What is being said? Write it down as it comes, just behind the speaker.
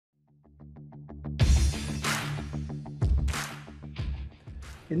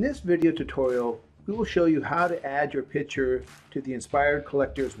In this video tutorial, we will show you how to add your picture to the Inspired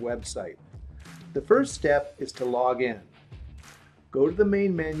Collectors website. The first step is to log in. Go to the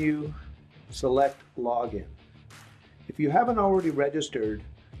main menu, select Login. If you haven't already registered,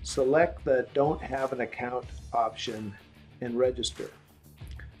 select the Don't Have an Account option and register.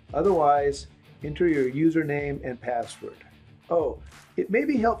 Otherwise, enter your username and password. Oh, it may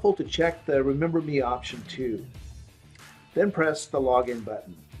be helpful to check the Remember Me option too. Then press the Login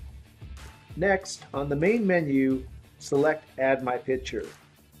button. Next, on the main menu, select Add My Picture.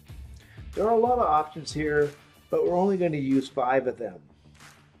 There are a lot of options here, but we're only going to use 5 of them.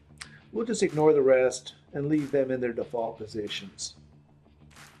 We'll just ignore the rest and leave them in their default positions.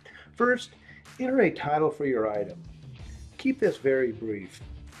 First, enter a title for your item. Keep this very brief.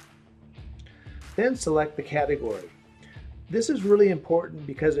 Then select the category. This is really important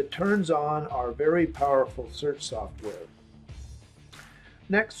because it turns on our very powerful search software.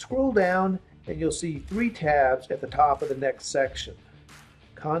 Next, scroll down and you'll see 3 tabs at the top of the next section: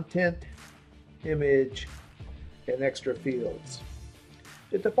 Content, Image, and Extra Fields.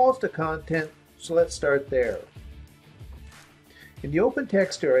 It defaults to Content, so let's start there. In the open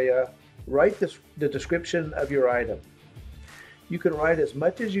text area, write the description of your item. You can write as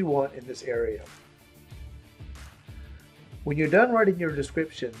much as you want in this area. When you're done writing your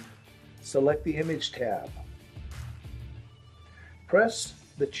description, select the Image tab. Press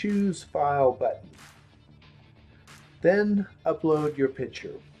the Choose File button. Then upload your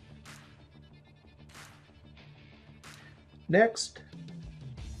picture. Next,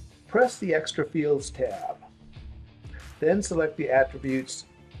 press the Extra Fields tab. Then select the attributes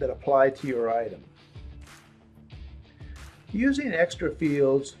that apply to your item. Using extra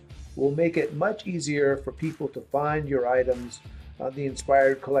fields will make it much easier for people to find your items on the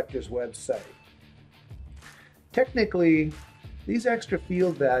Inspired Collectors website. Technically, these extra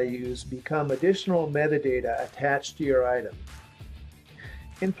field values become additional metadata attached to your item.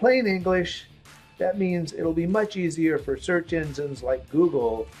 In plain English, that means it'll be much easier for search engines like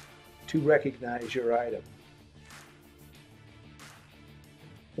Google to recognize your item.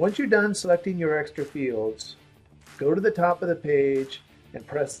 Once you're done selecting your extra fields, go to the top of the page and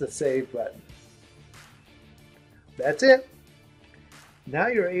press the Save button. That's it! Now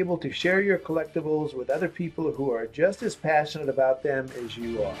you're able to share your collectibles with other people who are just as passionate about them as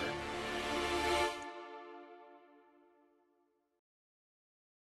you are.